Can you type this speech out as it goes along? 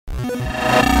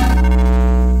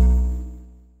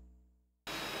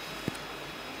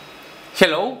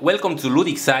Hello, welcome to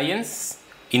Ludic Science.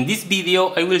 In this video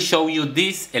I will show you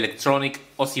this electronic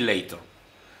oscillator.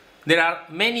 There are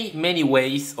many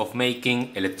ways of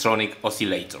making electronic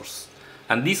oscillators,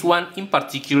 and this one in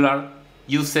particular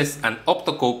uses an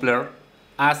optocoupler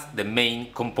as the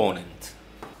main component.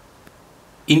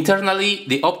 Internally,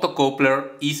 the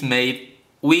optocoupler is made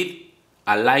with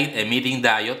a light emitting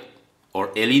diode or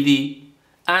LED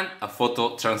and a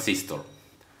phototransistor.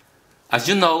 As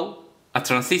you know, a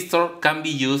transistor can be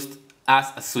used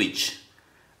as a switch.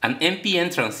 An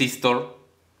NPN transistor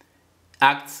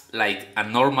acts like a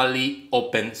normally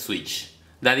open switch.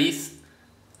 That is,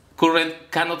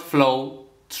 current cannot flow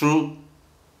through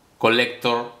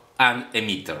collector and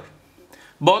emitter.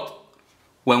 But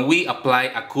when we apply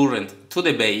a current to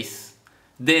the base,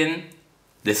 then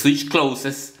the switch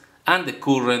closes and the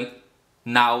current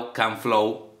now can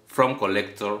flow from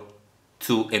collector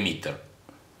to emitter.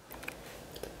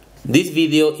 This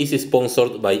video is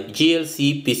sponsored by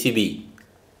GLC PCB.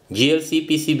 GLC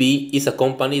PCB is a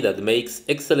company that makes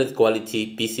excellent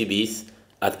quality PCBs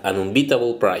at an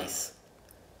unbeatable price.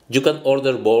 You can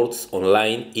order boards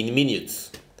online in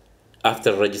minutes.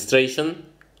 After registration,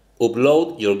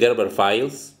 upload your Gerber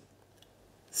files,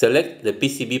 select the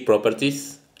PCB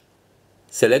properties,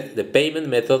 select the payment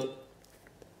method,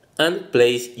 and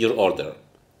place your order.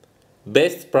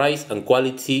 Best price and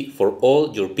quality for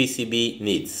all your PCB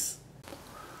needs.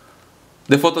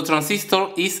 The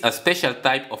phototransistor is a special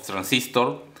type of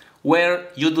transistor where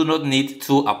you do not need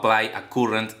to apply a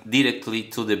current directly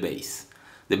to the base.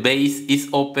 The base is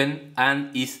open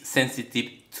and is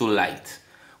sensitive to light.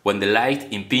 When the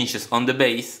light impinges on the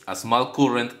base, a small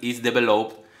current is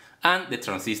developed and the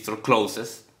transistor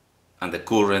closes and the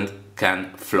current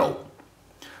can flow.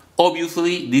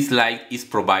 Obviously, this light is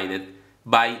provided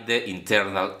by the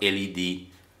internal LED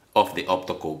of the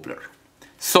optocoupler.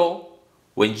 So,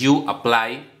 when you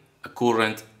apply a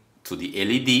current to the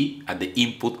LED at the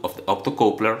input of the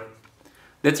optocoupler,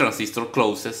 the transistor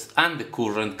closes and the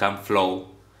current can flow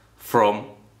from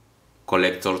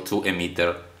collector to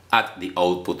emitter at the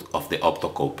output of the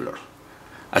optocoupler.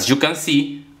 As you can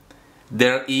see,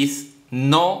 there is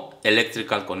no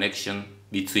electrical connection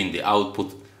between the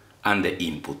output and the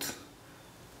input.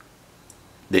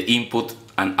 The input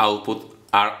and output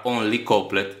are only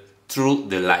coupled through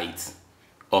the light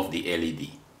of the LED.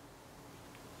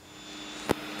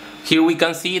 Here we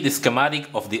can see the schematic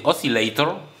of the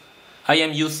oscillator. I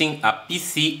am using a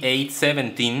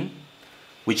PC817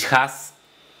 which has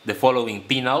the following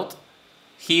pinout.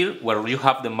 Here where you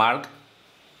have the mark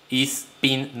is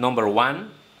pin number 1,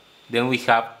 then we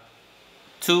have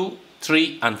 2,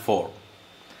 3 and 4,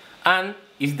 and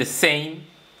it's the same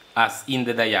as in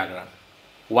the diagram.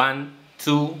 1,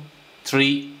 2,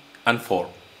 3 and 4.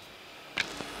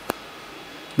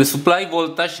 The supply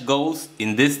voltage goes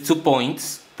in these 2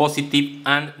 points, positive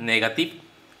and negative.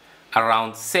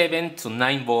 Around 7 to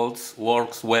 9 volts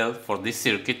works well for this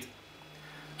circuit.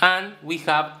 And we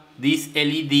have this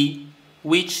LED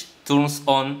which turns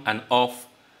on and off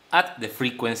at the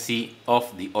frequency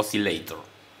of the oscillator.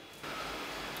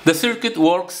 The circuit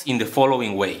works in the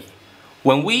following way.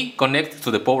 When we connect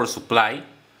to the power supply,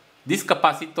 this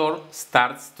capacitor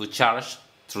starts to charge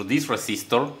through this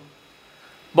resistor,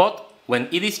 but when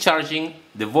it is charging,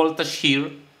 the voltage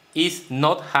here is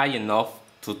not high enough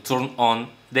to turn on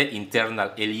the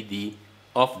internal LED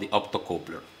of the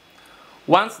optocoupler.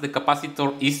 Once the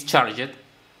capacitor is charged,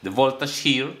 the voltage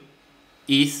here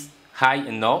is high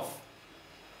enough,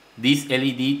 this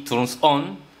LED turns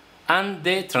on and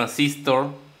the transistor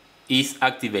is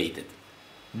activated.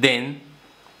 Then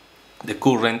the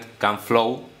current can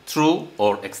flow through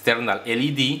our external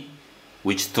LED,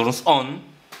 which turns on,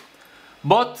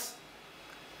 but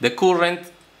the current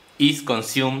is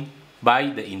consumed by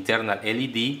the internal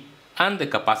LED and the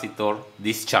capacitor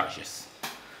discharges.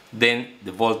 Then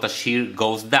the voltage here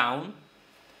goes down,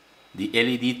 the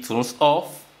LED turns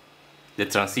off, the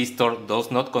transistor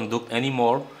does not conduct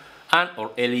anymore, and our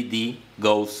LED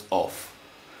goes off.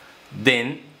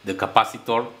 Then the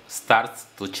capacitor starts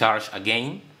to charge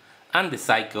again and the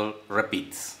cycle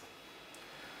repeats.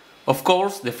 Of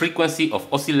course, the frequency of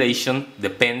oscillation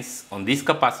depends on this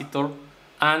capacitor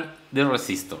and the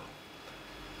resistor.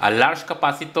 A large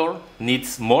capacitor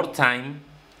needs more time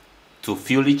to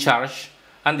fully charge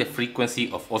and the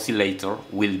frequency of oscillator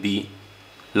will be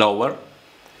lower,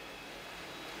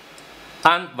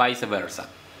 and vice versa.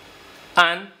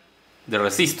 And the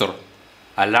resistor,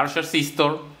 a large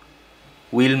resistor,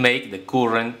 will make the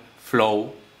current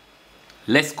flow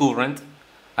less current,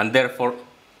 and therefore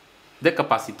the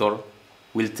capacitor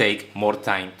will take more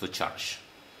time to charge.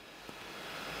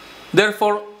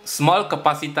 Therefore, small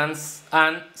capacitance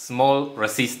and small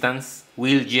resistance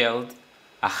will yield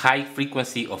a high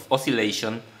frequency of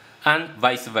oscillation and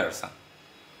vice versa.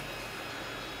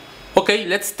 Okay,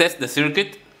 let's test the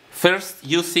circuit, first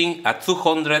using a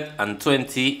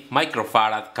 220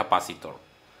 microfarad capacitor.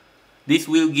 This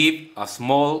will give a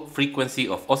small frequency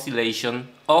of oscillation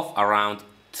of around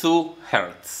 2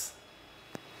 Hz.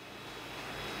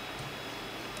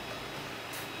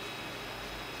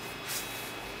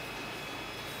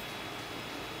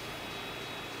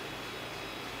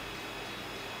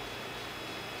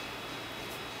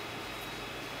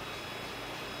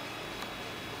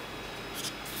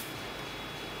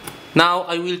 Now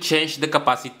I will change the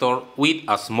capacitor with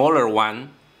a smaller one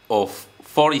of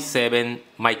 47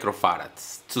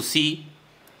 microfarads to see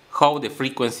how the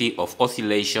frequency of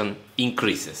oscillation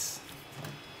increases.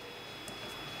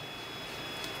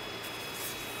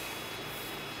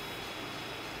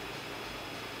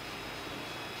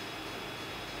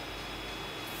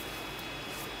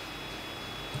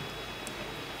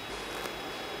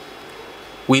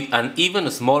 With an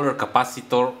even smaller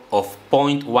capacitor of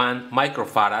 0.1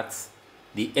 microfarads,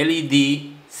 the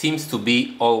LED seems to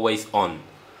be always on,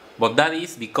 but that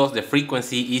is because the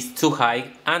frequency is too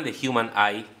high and the human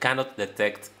eye cannot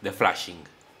detect the flashing.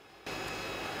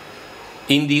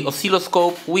 In the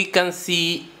oscilloscope we can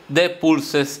see the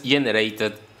pulses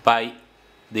generated by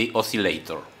the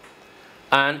oscillator.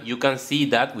 And you can see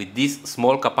that with this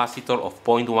small capacitor of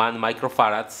 0.1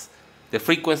 microfarads, the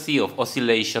frequency of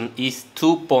oscillation is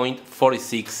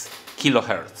 2.46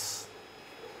 kHz.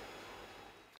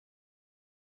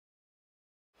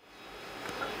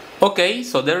 Okay,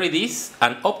 so there it is,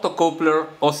 an optocoupler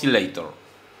oscillator.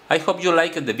 I hope you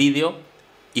liked the video.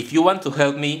 If you want to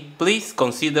help me, please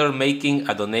consider making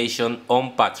a donation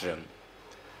on Patreon.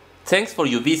 Thanks for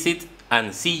your visit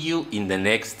and see you in the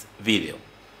next video.